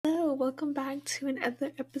welcome back to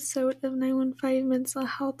another episode of 915 Mental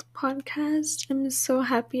Health Podcast. I'm so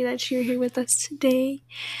happy that you're here with us today.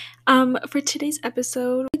 For today's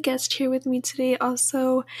episode, a guest here with me today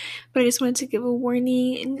also, but I just wanted to give a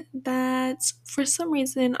warning that for some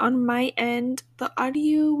reason on my end, the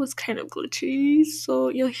audio was kind of glitchy, so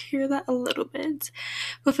you'll hear that a little bit.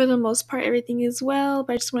 But for the most part, everything is well,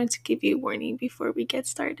 but I just wanted to give you a warning before we get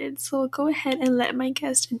started. So go ahead and let my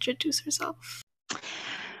guest introduce herself.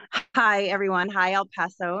 Hi, everyone. Hi, El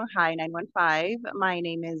Paso. Hi, 915. My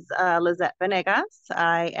name is Lizette Venegas.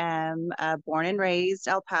 I am born and raised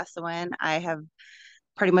El Pasoan. I have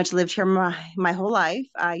pretty much lived here my whole life.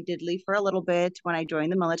 I did leave for a little bit when I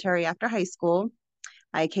joined the military after high school.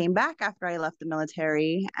 I came back after I left the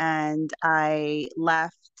military, and I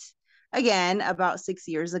left again about 6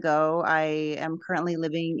 years ago. I am currently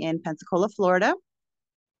living in Pensacola, Florida.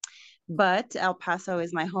 But El Paso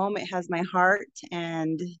is my home. It has my heart.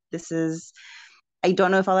 And I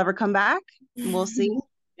don't know if I'll ever come back. We'll see.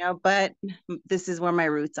 But this is where my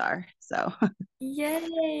roots are. So,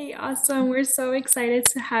 Yay! Awesome. We're so excited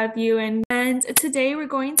to have you. And today we're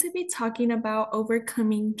going to be talking about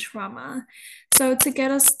overcoming trauma. So to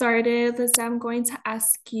get us started, Liz, I'm going to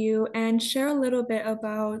ask you and share a little bit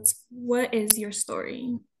about what is your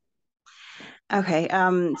story. okay.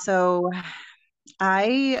 So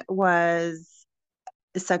I was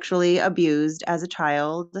sexually abused as a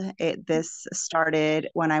child. This started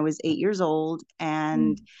when I was 8 years old,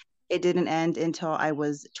 and it didn't end until I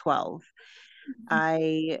was 12.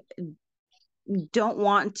 I don't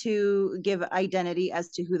want to give identity as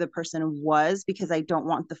to who the person was because I don't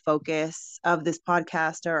want the focus of this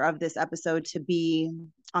podcast or of this episode to be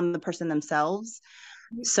on the person themselves.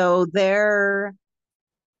 So their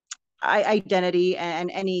identity and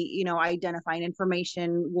any identifying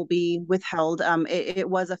information will be withheld. It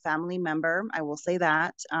was a family member, I will say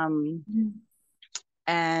that.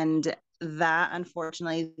 And that,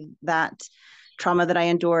 unfortunately, that trauma that I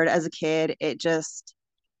endured as a kid, it just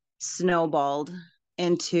snowballed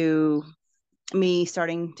into me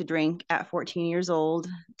starting to drink at 14 years old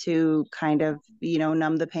to kind of,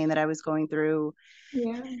 numb the pain that I was going through.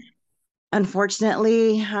 Yeah.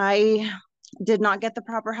 Unfortunately, I did not get the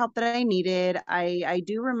proper help that I needed. I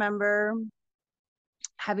do remember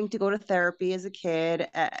having to go to therapy as a kid,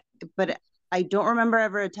 but I don't remember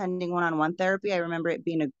ever attending one-on-one therapy. I remember it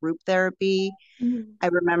being a group therapy. I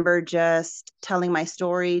remember just telling my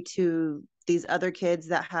story to these other kids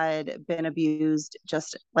that had been abused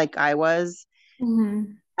just like I was.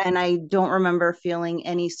 And I don't remember feeling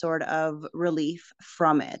any sort of relief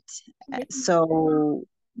from it. So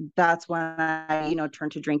that's when I,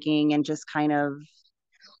 turned to drinking, and just kind of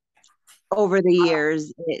over the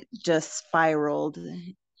years, it just spiraled.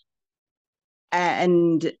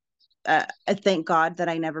 And I thank God that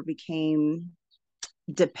I never became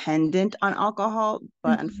dependent on alcohol.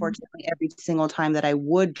 But unfortunately, every single time that I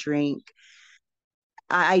would drink,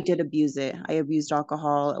 I did abuse it. I abused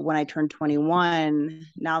alcohol when I turned 21.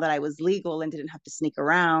 Now that I was legal and didn't have to sneak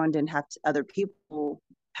around and other people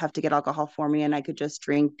have to get alcohol for me, and I could just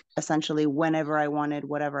drink essentially whenever I wanted,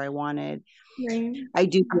 whatever I wanted. Right. I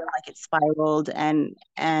do feel like it spiraled, and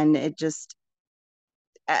it just,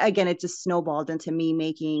 again, it just snowballed into me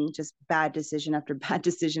making just bad decision after bad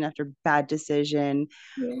decision after bad decision.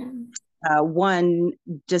 Yeah. One,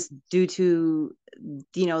 just due to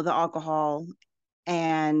the alcohol,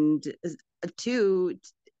 and two,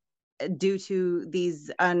 due to these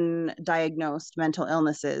undiagnosed mental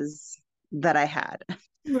illnesses that I had.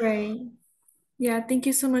 Right. Yeah, thank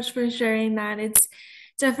you so much for sharing that. It's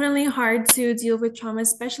definitely hard to deal with trauma,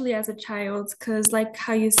 especially as a child, because like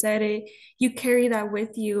how you said it, you carry that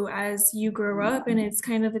with you as you grow up, and it's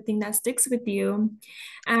kind of a thing that sticks with you.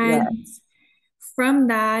 Yeah. And from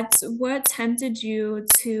that, what tempted you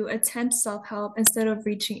to attempt self-help instead of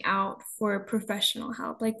reaching out for professional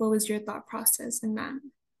help? Like, what was your thought process in that?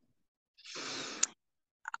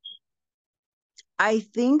 I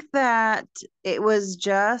think that it was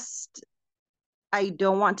just, I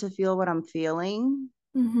don't want to feel what I'm feeling.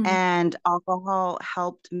 And alcohol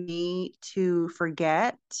helped me to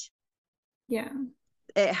forget. Yeah.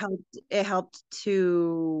 It helped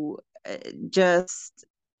to just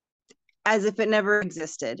as if it never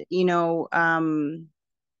existed,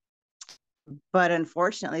 but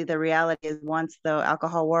unfortunately the reality is once the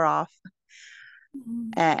alcohol wore off,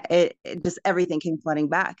 it just everything came flooding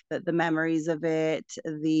back, the memories of it,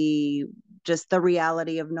 just the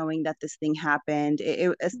reality of knowing that this thing happened.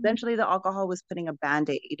 Essentially the alcohol was putting a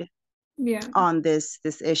band-aid Yeah. on this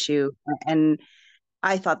issue. And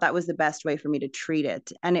I thought that was the best way for me to treat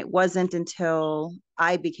it. And it wasn't until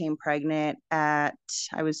I became pregnant at,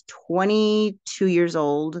 I was 22 years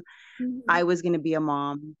old. Mhm. I was going to be a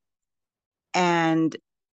mom. And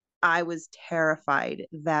I was terrified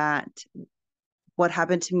that what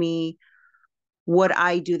happened to me, would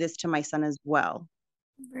I do this to my son as well?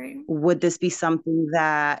 Right. Would this be something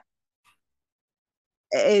that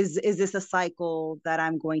is this a cycle that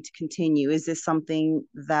I'm going to continue? Is this something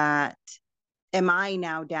that am I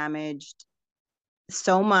now damaged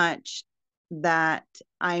so much that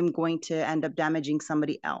I'm going to end up damaging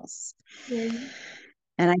somebody else? Right.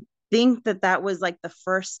 And I think that that was like the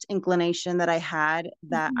first inclination that I had,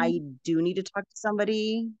 that I Mhm. do need to talk to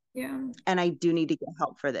somebody Yeah. and I do need to get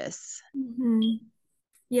help for this. Mhm.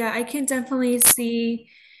 Yeah, I can definitely see,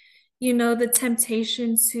 the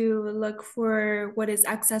temptation to look for what is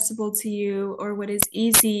accessible to you or what is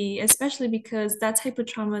easy, especially because that type of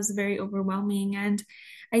trauma is very overwhelming. And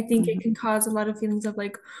I think it can Mm-hmm. cause a lot of feelings of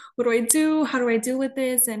like, what do I do? How do I deal with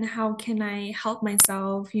this? And how can I help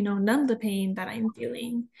myself, numb the pain that I'm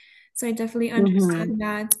feeling? So I definitely Mm-hmm. understand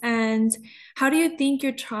that. And how do you think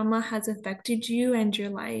your trauma has affected you and your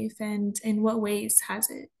life? And in what ways has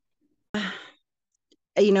it?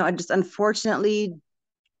 I just unfortunately,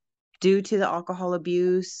 due to the alcohol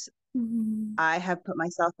abuse, Mhm. I have put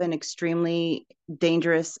myself in extremely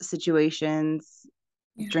dangerous situations,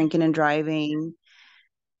 Yeah. drinking and driving.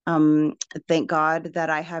 Um, Thank God that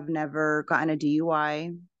I have never gotten a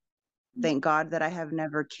DUI. Thank God that I have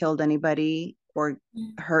never killed anybody or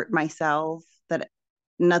hurt myself, that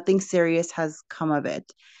nothing serious has come of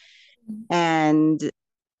it. And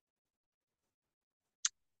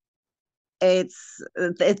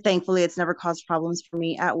thankfully it's never caused problems for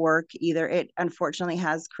me at work either. It unfortunately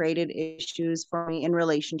has created issues for me in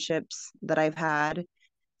relationships that I've had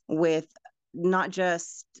with not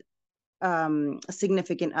just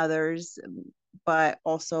significant others, but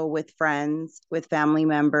also with friends, with family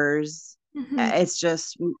members. Mhm. It's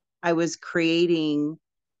just, I was creating,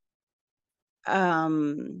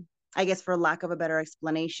 um, I guess, for lack of a better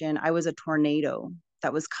explanation, I was a tornado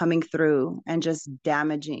that was coming through and just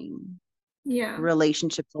damaging Yeah.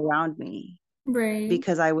 relationships around me Right.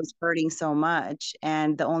 because I was hurting so much.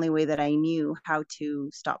 And the only way that I knew how to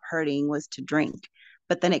stop hurting was to drink.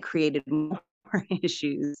 But then it created more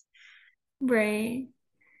issues. Right.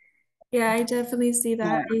 Yeah, I definitely see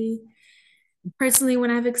that. Yeah. I personally, when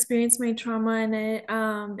I've experienced my trauma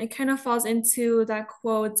and it kind of falls into that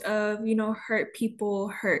quote of, hurt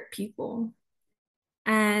people.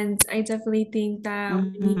 And I definitely think that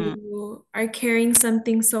when Mm-hmm. you are carrying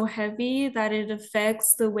something so heavy that it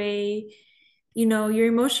affects the way, your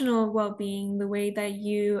emotional well-being, the way that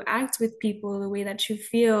you act with people, the way that you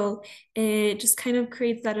feel, it just kind of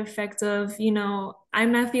creates that effect of,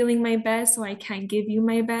 I'm not feeling my best, so I can't give you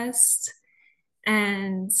my best.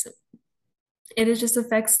 And it is just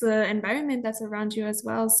affects the environment that's around you as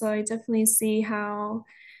well. So I definitely see how,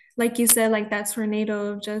 like you said, like that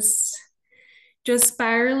tornado of just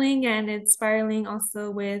spiraling, and it's spiraling also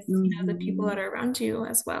with the people Mm-hmm. that are around you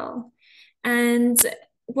as well. And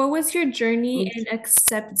what was your journey in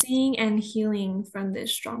accepting and healing from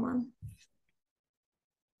this trauma?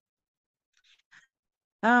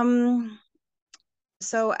 Um,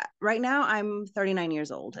 so right now I'm 39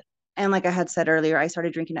 years old. And like I had said earlier, I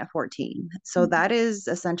started drinking at 14. So that is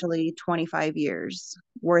essentially 25 years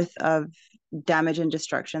worth of damage and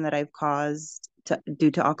destruction that I've caused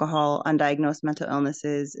due to alcohol, undiagnosed mental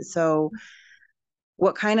illnesses. So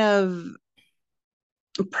what kind of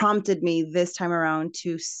prompted me this time around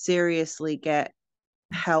to seriously get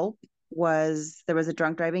help was, there was a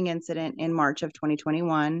drunk driving incident in March of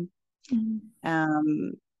 2021. Mhm.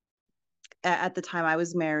 Um, at the time I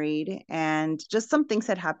was married, and just some things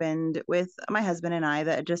had happened with my husband and I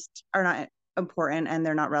that just are not important and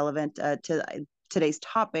they're not relevant to today's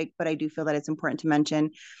topic, but I do feel that it's important to mention.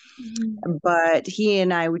 Mhm. But he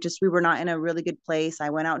and I, we were not in a really good place. I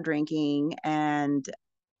went out drinking, and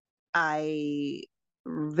I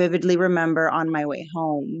vividly remember on my way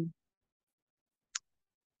home,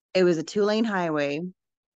 it was a two-lane highway,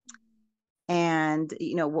 and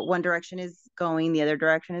one direction is going, the other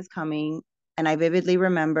direction is coming, and I vividly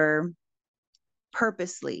remember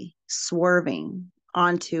purposely swerving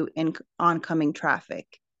onto oncoming traffic.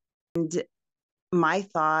 And my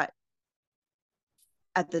thought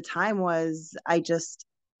at the time was,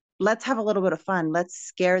 let's have a little bit of fun. Let's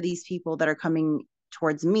scare these people that are coming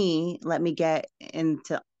towards me. Let me get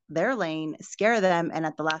into their lane, scare them, and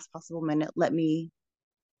at the last possible minute, let me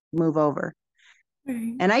move over.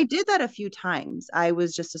 Right. And I did that a few times. I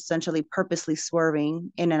was just essentially purposely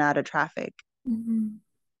swerving in and out of traffic. Mhm.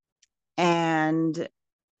 And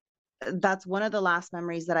that's one of the last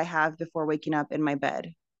memories that I have before waking up in my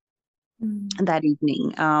bed Mm. that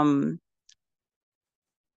evening.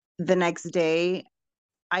 The next day,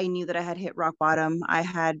 I knew that I had hit rock bottom.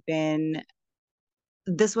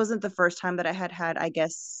 This wasn't the first time that I had, I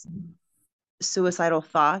guess, suicidal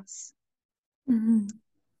thoughts, Mhm.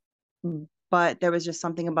 but there was just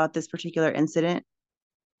something about this particular incident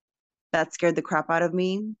that scared the crap out of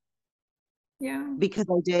me Yeah. because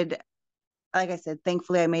like I said,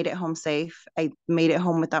 thankfully I made it home safe. I made it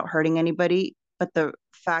home without hurting anybody. But the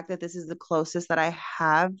fact that this is the closest that I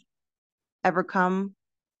have ever come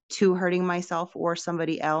to hurting myself or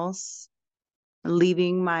somebody else,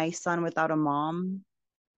 leaving my son without a mom,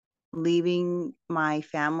 leaving my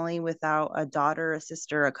family without a daughter, a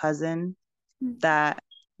sister, a cousin, Mm. that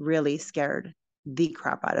really scared the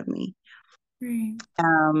crap out of me. Right.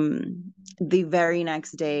 The very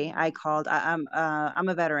next day I called. I'm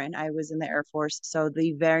a veteran. I was in the Air Force. So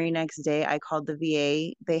the very next day I called the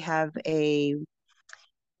VA. They have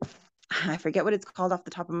I forget what it's called off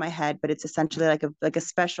the top of my head, but it's essentially like a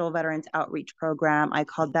special veterans outreach program. I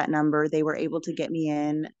called that number. They were able to get me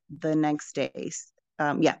in the next day.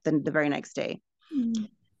 Yeah, the very next day. Mm.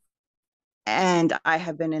 And I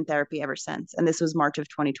have been in therapy ever since. And this was March of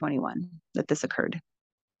 2021 that this occurred.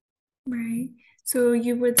 Right. So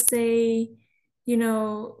you would say,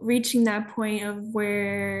 reaching that point of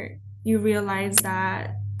where you realize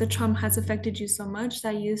that the trauma has affected you so much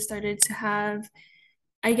that you started to have,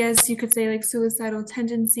 I guess you could say, like suicidal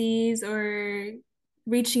tendencies, or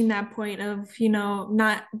reaching that point of,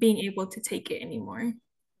 not being able to take it anymore.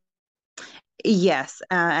 Yes.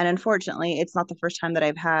 And unfortunately, it's not the first time that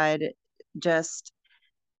I've had just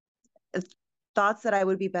thoughts that I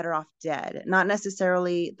would be better off dead. Not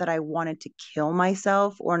necessarily that I wanted to kill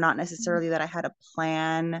myself or not necessarily that I had a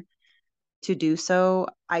plan to do so.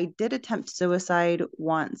 I did attempt suicide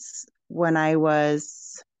once when I want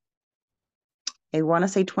to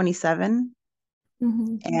say 27.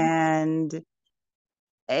 Mm-hmm. And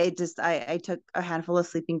I took a handful of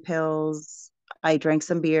sleeping pills. I drank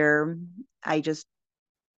some beer. I just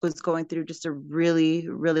was going through just a really,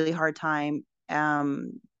 really hard time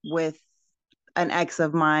with an ex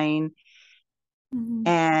of mine. Mm-hmm.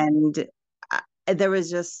 And there was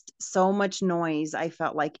just so much noise, I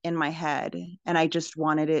felt like, in my head. And I just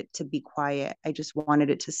wanted it to be quiet. I just wanted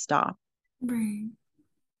it to stop. Right.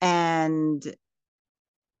 And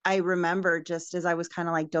I remember just as I was kind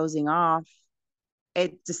of like dozing off,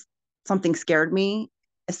 it just something scared me.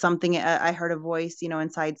 Something I heard a voice,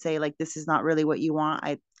 inside say, like, this is not really what you want.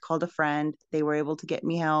 I called a friend. They were able to get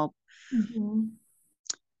me help. Mm-hmm.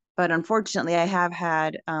 But unfortunately, I have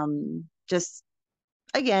had just,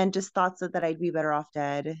 again, just thoughts that I'd be better off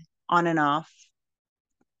dead on and off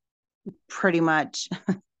pretty much,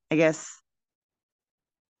 I guess,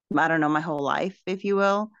 I don't know, my whole life, if you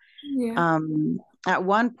will. Yeah. Um, at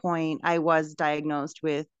one point, I was diagnosed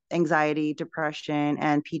with anxiety, depression,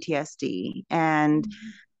 and PTSD. And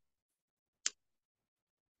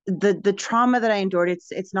the trauma that I endured,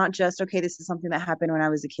 it's not just, okay, this is something that happened when I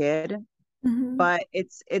was a kid, Mm-hmm. but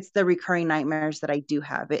it's the recurring nightmares that I do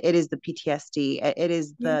have. It is the PTSD. It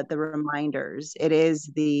is Yeah. the reminders. It is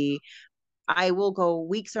the I will go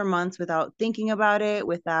weeks or months without thinking about it,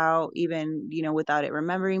 without even, without it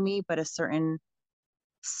remembering me, but a certain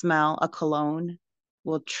smell, a cologne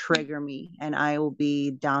will trigger me and I will be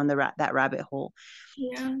down that rabbit hole.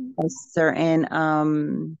 Yeah. A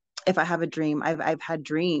certain if I have a dream, I've had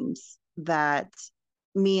dreams that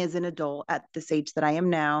me as an adult at this age that I am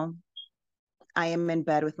now, I am in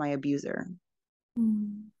bed with my abuser.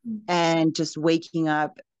 Mm-hmm. And just waking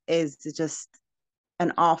up is just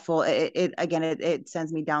an awful it again it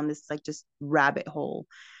sends me down this like just rabbit hole.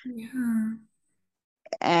 Yeah.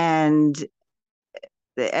 And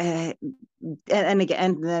uh, and again,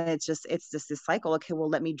 and then it's just this cycle. Okay, well,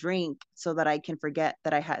 let me drink so that I can forget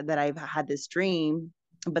that I've had this dream,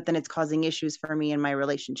 but then it's causing issues for me in my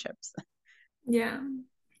relationships. Yeah.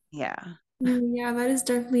 Yeah. Yeah, that is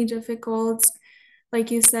definitely difficult. Like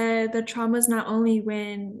you said, the trauma is not only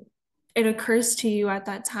when it occurs to you at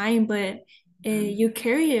that time, but you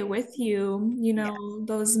carry it with you, Yes.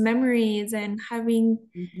 those memories and having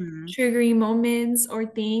Mm-hmm. triggering moments or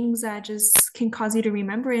things that just can cause you to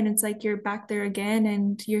remember it. And it's like you're back there again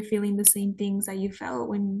and you're feeling the same things that you felt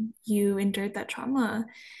when you endured that trauma.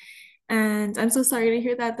 And I'm so sorry to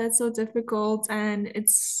hear that. That's so difficult. And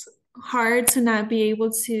it's hard to not be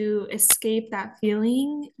able to escape that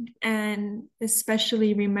feeling and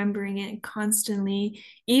especially remembering it constantly,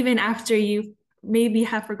 even after you maybe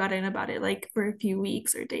have forgotten about it, like for a few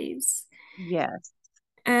weeks or days. Yes.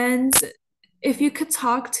 And If you could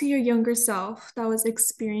talk to your younger self that was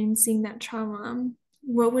experiencing that trauma,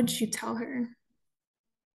 what would you tell her?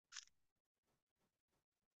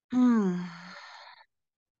 Hmm.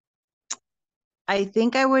 I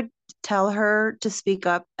think I would tell her to speak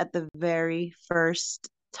up at the very first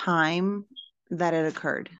time that it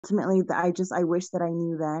occurred. Ultimately, I wish that I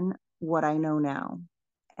knew then what I know now.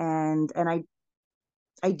 And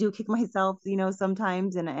I do kick myself,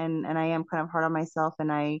 sometimes, and I am kind of hard on myself.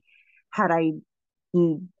 And had I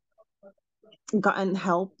gotten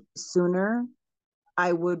help sooner,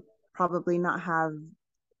 I would probably not have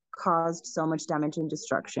caused so much damage and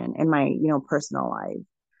destruction in my, personal life,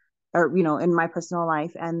 or, in my personal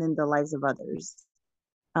life and in the lives of others.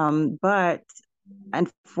 But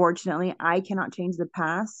unfortunately, I cannot change the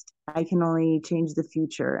past. I can only change the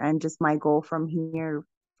future. And just my goal from here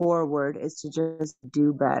forward is to just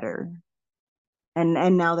do better.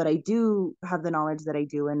 And now that I do have the knowledge that I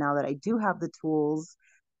do, and now that I do have the tools,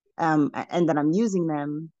 and that I'm using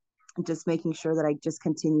them, just making sure that I just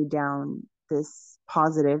continue down this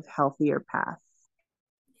positive, healthier path.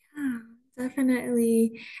 Yeah,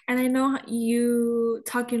 definitely. And I know you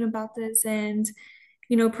talking about this and,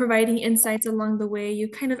 providing insights along the way. You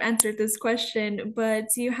kind of answered this question, but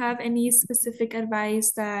do you have any specific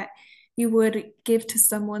advice that you would give to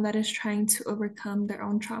someone that is trying to overcome their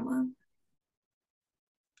own trauma?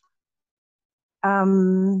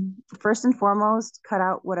 First and foremost, cut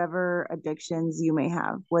out whatever addictions you may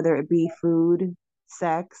have, whether it be food,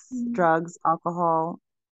 sex, Mm. drugs, alcohol.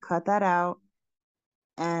 Cut that out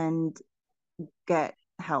and get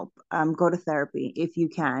help. Go to therapy if you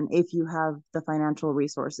can, if you have the financial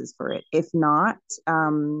resources for it. If not,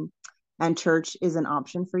 and church is an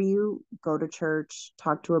option for you, go to church,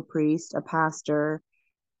 talk to a priest, a pastor.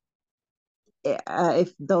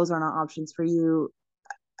 If those are not options for you,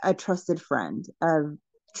 a trusted friend,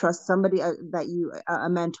 trust somebody that you, a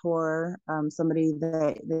mentor, somebody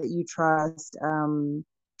that you trust,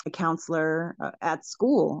 a counselor at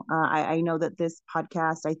school. I know that this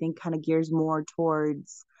podcast, I think, kind of gears more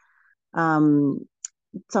towards um,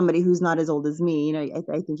 somebody who's not as old as me. I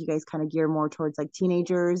think you guys kind of gear more towards like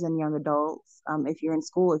teenagers and young adults. If you're in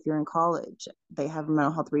school, if you're in college, they have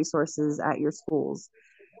mental health resources at your schools.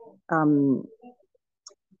 Um,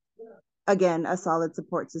 again, a solid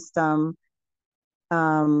support system,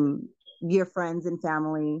 um, your friends and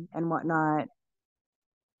family and whatnot,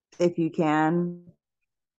 if you can.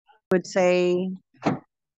 Would say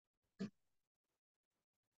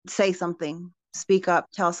something, speak up,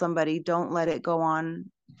 tell somebody, don't let it go on.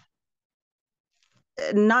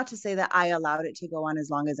 Not to say that I allowed it to go on as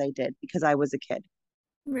long as I did because I was a kid,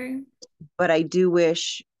 Right. but I do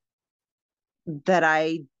wish that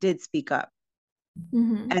I did speak up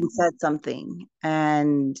Hmm. and said something,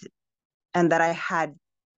 and that I had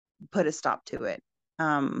put a stop to it.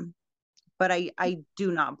 Um, but I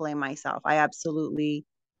do not blame myself. I absolutely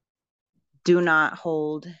do not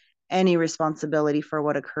hold any responsibility for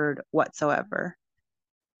what occurred whatsoever.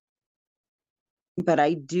 But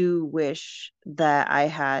I do wish that I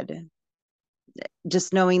had,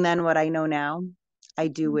 just knowing then what I know now, I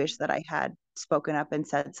do wish that I had spoken up and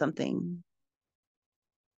said something.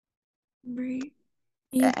 Right.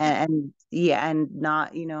 Yeah. And yeah, and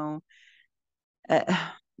not, uh,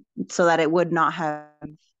 so that it would not have,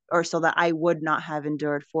 or so that I would not have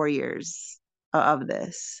endured 4 years of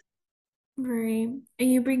this. Right.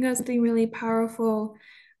 And you bring up something really powerful.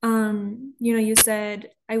 You said,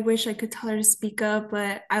 I wish I could tell her to speak up,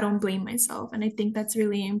 but I don't blame myself. And I think that's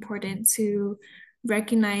really important to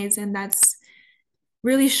recognize. And that's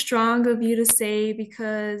really strong of you to say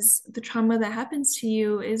because the trauma that happens to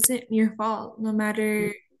you isn't your fault, no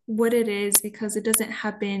matter what it is, because it doesn't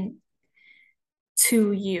happen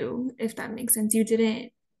to you, if that makes sense. You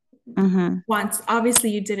didn't Mm-hmm.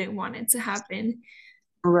 obviously, you didn't want it to happen.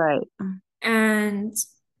 Right. And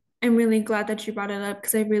I'm really glad that you brought it up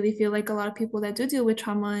because I really feel like a lot of people that do deal with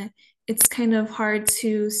trauma, it's kind of hard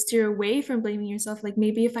to steer away from blaming yourself. Like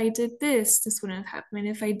maybe if I did this, this wouldn't have happened.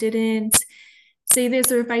 If I didn't say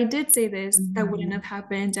this, or if I did say this, that wouldn't Mm-hmm. have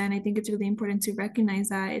happened. And I think it's really important to recognize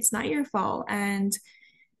that it's not your fault. And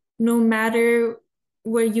no matter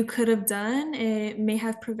what you could have done, it may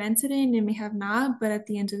have prevented it and it may have not. But at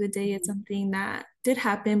the end of the day, it's something that did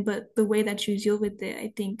happen. But the way that you deal with it,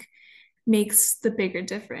 I think makes the bigger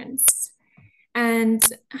difference. And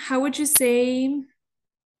how would you say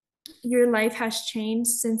your life has changed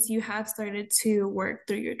since you have started to work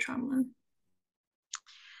through your trauma?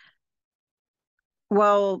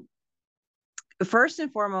 Well, first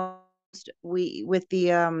and foremost, we with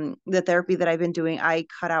the therapy that I've been doing, I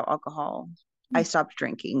cut out alcohol. I stopped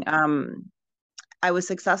drinking. I was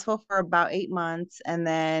successful for about 8 months, and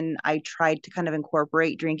then I tried to kind of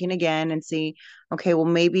incorporate drinking again and see, okay, well,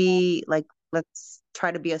 maybe like let's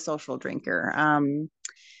try to be a social drinker.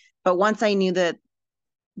 But once I knew that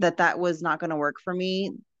was not going to work for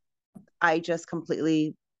me, I just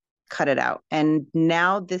completely cut it out. And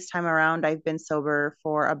now this time around, I've been sober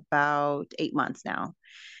for about 8 months now.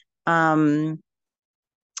 Um,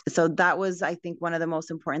 so that was, I think, one of the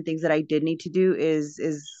most important things that I did need to do is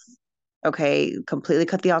okay, completely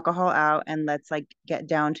cut the alcohol out and let's like get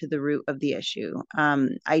down to the root of the issue.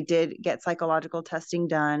 I did get psychological testing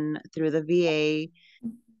done through the VA,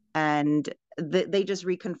 and they just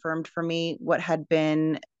reconfirmed for me what had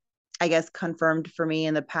been, I guess, confirmed for me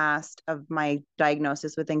in the past of my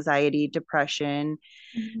diagnosis with anxiety, depression.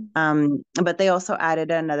 Mhm. But they also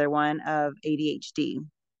added another one of ADHD,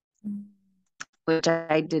 which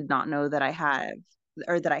I did not know that I have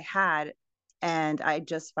or that I had. And I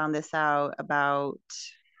just found this out about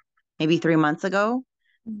maybe 3 months ago,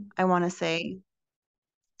 Mhm. I want to say.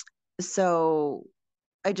 So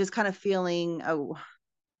I just kind of feeling, oh,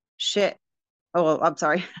 shit. Oh, well, I'm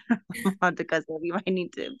sorry. I'm about to cuss. You might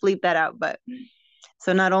need to bleep that out. But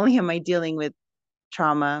so not only am I dealing with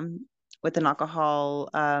trauma with an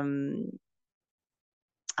alcohol, I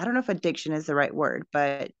don't know if addiction is the right word,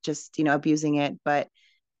 but just, abusing it, but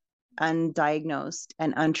undiagnosed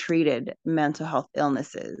and untreated mental health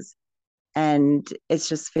illnesses. And it's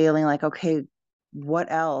just feeling like, okay, what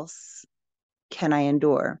else can I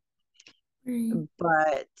endure? Right.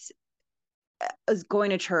 But as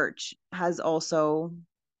going to church has also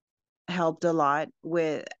helped a lot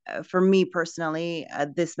with, for me personally,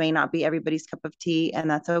 this may not be everybody's cup of tea, and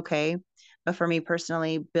that's okay. But for me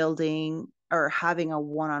personally, building or having a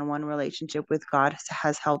one-on-one relationship with God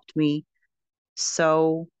has helped me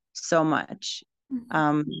so, so much. Mhm.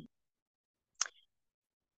 Um,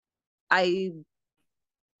 I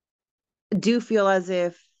do feel as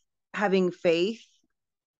if having faith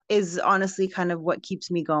is honestly kind of what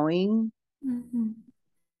keeps me going. Mhm.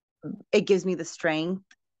 It gives me the strength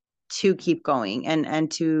to keep going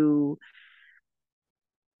and to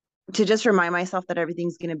just remind myself that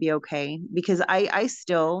everything's going to be okay, because I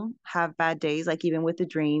still have bad days, like even with the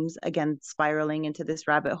dreams, again spiraling into this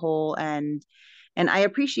rabbit hole. And I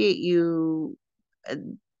appreciate you uh,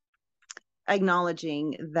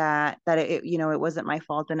 acknowledging that it wasn't my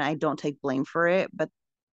fault and I don't take blame for it, but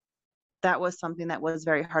that was something that was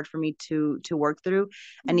very hard for me to work through.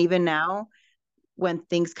 And even now, when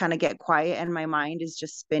things kind of get quiet and my mind is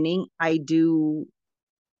just spinning, I do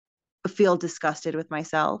feel disgusted with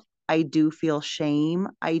myself. I do feel shame.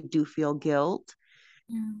 I do feel guilt.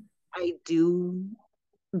 Yeah. I do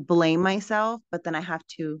blame myself, but then I have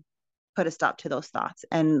to put a stop to those thoughts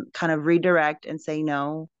and kind of redirect and say,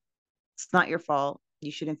 no, it's not your fault.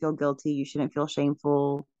 You shouldn't feel guilty. You shouldn't feel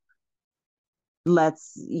shameful.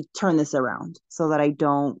 Let's turn this around so that I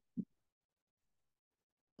don't.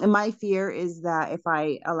 And my fear is that if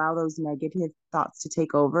I allow those negative thoughts to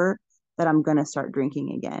take over, that I'm going to start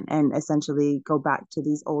drinking again and essentially go back to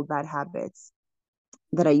these old bad habits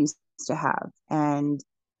that I used to have. And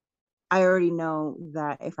I already know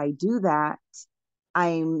that if I do that,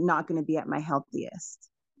 I'm not going to be at my healthiest,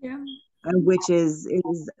 Yeah. which is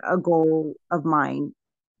a goal of mine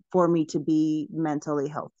for me to be mentally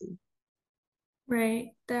healthy. Right.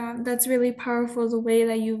 That's really powerful the way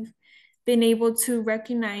that you've been able to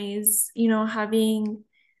recognize, having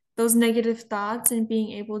those negative thoughts and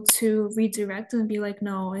being able to redirect and be like,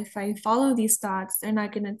 no, if I follow these thoughts, they're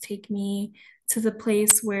not going to take me to the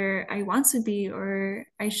place where I want to be or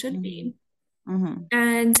I should Mm-hmm. be. Mm-hmm.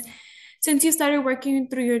 And since you started working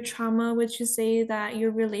through your trauma, would you say that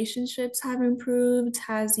your relationships have improved?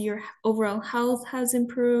 Has your overall health has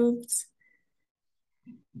improved?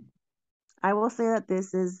 I will say that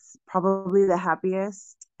this is probably the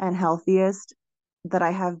happiest and healthiest that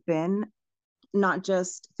I have been, not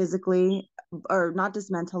just physically or not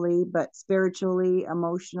just mentally, but spiritually,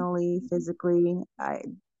 emotionally, physically.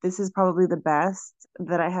 This is probably the best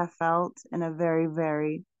that I have felt in a very,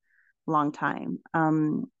 very long time.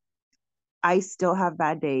 I still have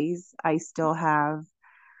bad days. I still have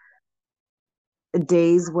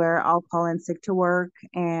days where I'll call in sick to work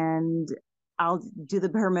and I'll do the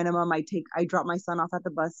bare minimum. I drop my son off at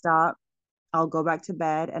the bus stop. I'll go back to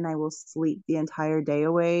bed and I will sleep the entire day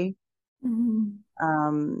away. Mhm.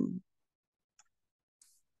 Um,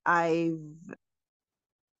 I've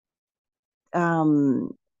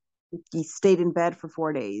um, stayed in bed for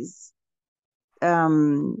 4 days,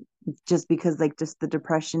 um, just because like just the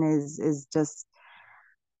depression is just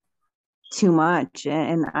too much,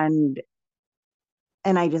 and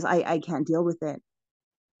I can't deal with it.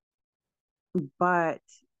 but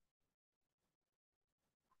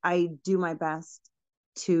I do my best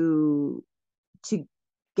to to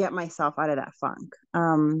get myself out of that funk.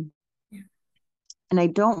 Yeah. And I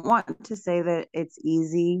don't want to say that it's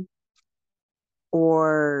easy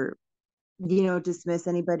or, dismiss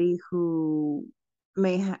anybody who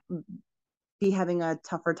may be having a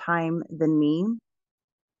tougher time than me.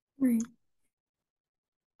 Right.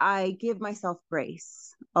 I give myself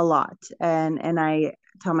grace a lot, and I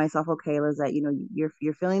tell myself, okay, Lizette,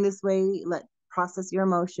 you're feeling this way. Let process your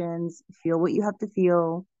emotions, feel what you have to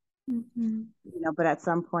feel. Mm-hmm. But at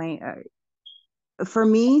some point, for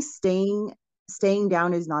me, staying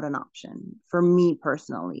down is not an option. For me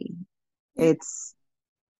personally, Yeah.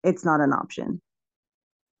 it's not an option.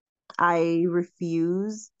 I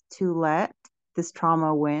refuse to let this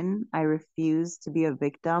trauma win. I refuse to be a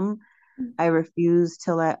victim. I refuse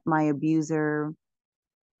to let my abuser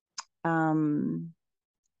um,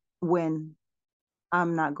 win.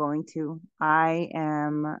 I'm not going to. I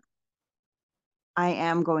am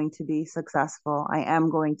going to be successful. I am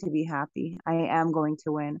going to be happy. I am going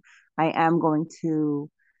to win. I am going to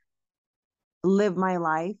live my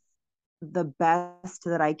life the best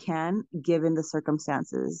that I can given the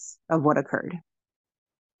circumstances of what occurred.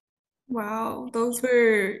 Wow,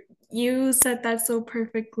 you said that so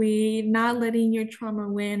perfectly, not letting your trauma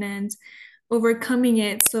win and overcoming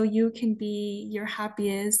it so you can be your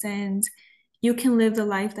happiest and you can live the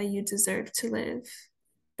life that you deserve to live.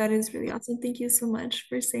 That is really awesome. Thank you so much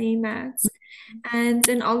for saying that. And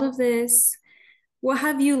in all of this, what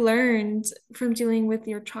have you learned from dealing with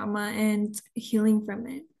your trauma and healing from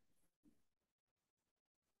it?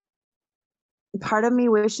 Part of me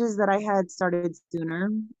wishes that I had started sooner.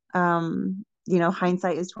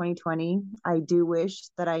 Hindsight is 2020. I do wish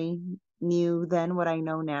that I knew then what I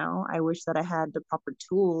know now. I wish that I had the proper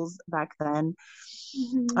tools back then.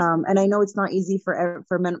 Mhm. And I know it's not easy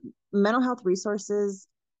mental health resources.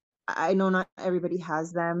 I know not everybody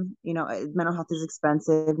has them. Mental health is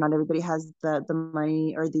expensive. Not everybody has the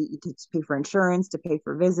money or to pay for insurance, to pay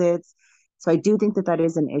for visits. So I do think that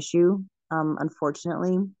is an issue,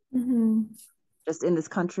 unfortunately, Mhm. just in this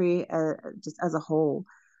country, just as a whole.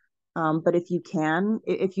 But if you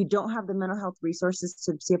don't have the mental health resources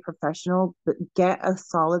to see a professional, but get a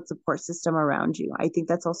solid support system around you. I think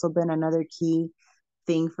that's also been another key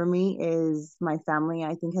thing for me is my family,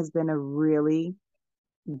 I think, has been a really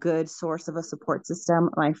good source of a support system.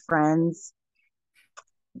 My friends,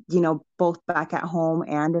 both back at home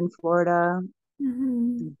and in Florida,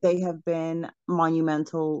 Mhm. they have been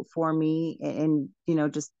monumental for me in,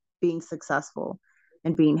 just being successful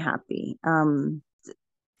and being happy.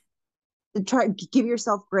 Try give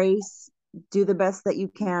yourself grace, do the best that you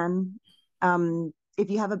can. If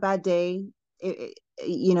you have a bad day, it's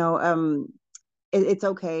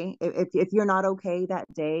okay. If you're not okay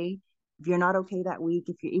that day, if you're not okay that week,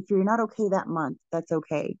 if you're not okay that month, that's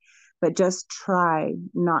okay. But just try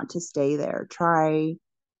not to stay there. Try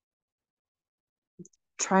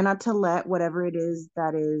not to let whatever it is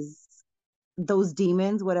that is those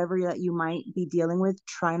demons, whatever that you might be dealing with,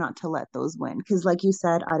 try not to let those win. Because like you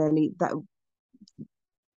said, Areli, that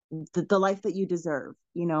the life that you deserve,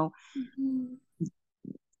 Mhm.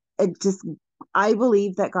 it just, I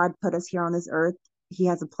believe that God put us here on this earth. He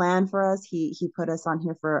has a plan for us. He put us on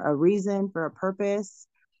here for a reason, for a purpose.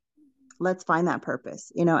 Let's find that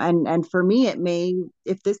purpose, and for me, it may,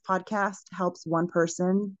 if this podcast helps one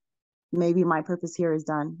person, maybe my purpose here is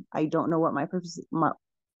done. I don't know what my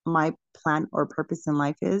plan or purpose in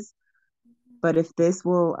life is, but if this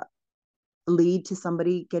will lead to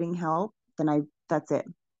somebody getting help, then that's it.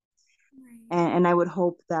 Right. And I would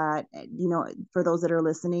hope that, for those that are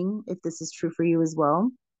listening, if this is true for you as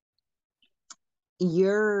well,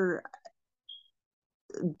 you're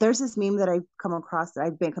there's this meme that I've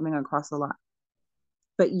been coming across a lot,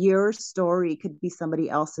 but your story could be somebody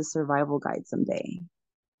else's survival guide someday.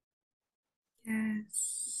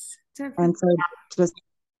 Yes, And definitely. so just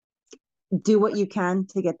do what you can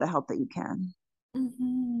to get the help that you can.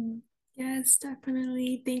 Hmm. Yes,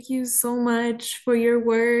 definitely. Thank you so much for your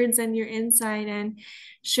words and your insight and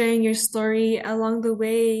sharing your story along the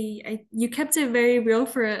way. You kept it very real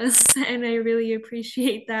for us, and I really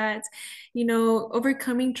appreciate that.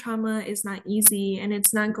 Overcoming trauma is not easy, and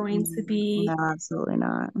it's not going to No, be absolutely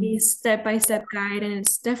not. a step-by-step guide, and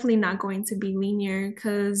it's definitely not going to be linear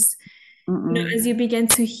because Mm-mm. as you begin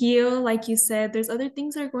to heal, like you said, there's other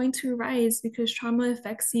things that are going to arise because trauma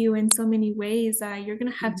affects you in so many ways that you're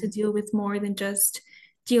going to have to deal with more than just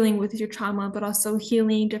dealing with your trauma, but also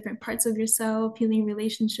healing different parts of yourself, healing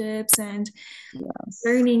relationships, and Yes.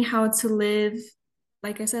 learning how to live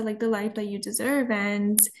like I said, like the life that you deserve.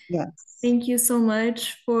 And Yes. thank you so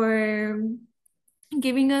much for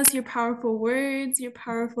giving us your powerful words, your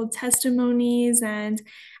powerful testimonies. And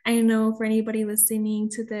I know for anybody listening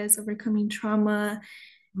to this, overcoming trauma,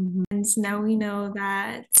 Mhm. and now we know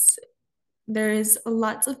that there's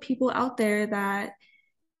lots of people out there that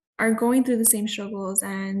are going through the same struggles,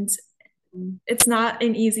 and it's not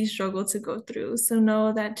an easy struggle to go through. So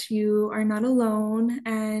know that you are not alone,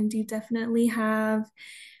 and you definitely have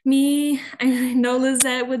me. I know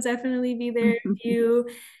Lizette would definitely be there if you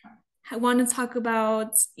want to talk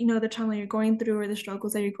about, the trauma you're going through or the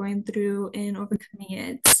struggles that you're going through and overcoming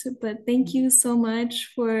it. But thank you so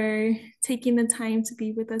much for taking the time to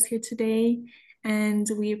be with us here today, and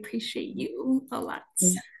we appreciate you a lot.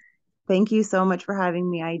 Thank you so much for having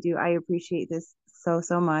me. I appreciate this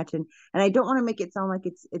so much. And I don't want to make it sound like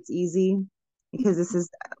it's easy, because this is,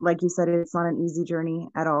 like you said, it's not an easy journey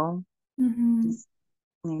at all. Mm-hmm. Just,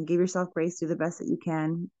 give yourself grace, do the best that you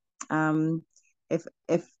can. Um, if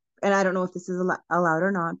and I don't know if this is allowed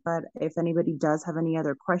or not, but if anybody does have any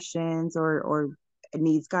other questions or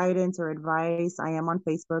needs guidance or advice, I am on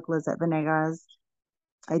Facebook, Lizette Venegas.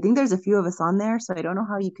 I think there's a few of us on there, so I don't know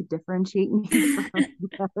how you could differentiate me from the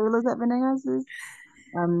other Lizette Venegas.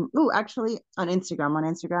 Oh, actually, on Instagram. On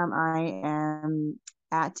Instagram, I am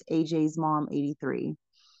at AJ's Mom 83,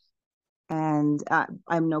 and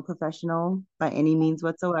I'm no professional by any means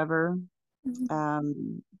whatsoever.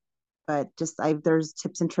 Um, but just there's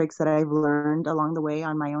tips and tricks that I've learned along the way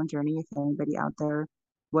on my own journey. If anybody out there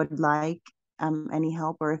would like any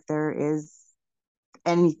help, or if there is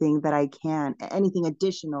anything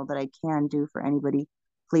additional that I can do for anybody,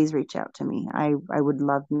 please reach out to me. I would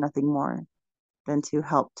love nothing more than to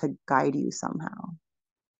help to guide you somehow.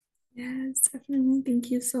 Yes, definitely. Thank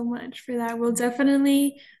you so much for that. We'll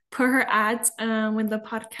definitely put her at when the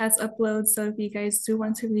podcast uploads. So if you guys do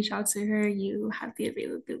want to reach out to her, you have the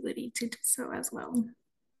availability to do so as well.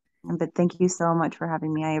 But thank you so much for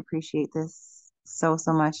having me. I appreciate this so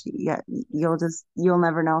much. Yeah, you'll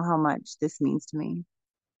never know how much this means to me.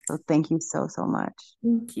 So thank you so much.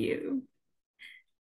 Thank you.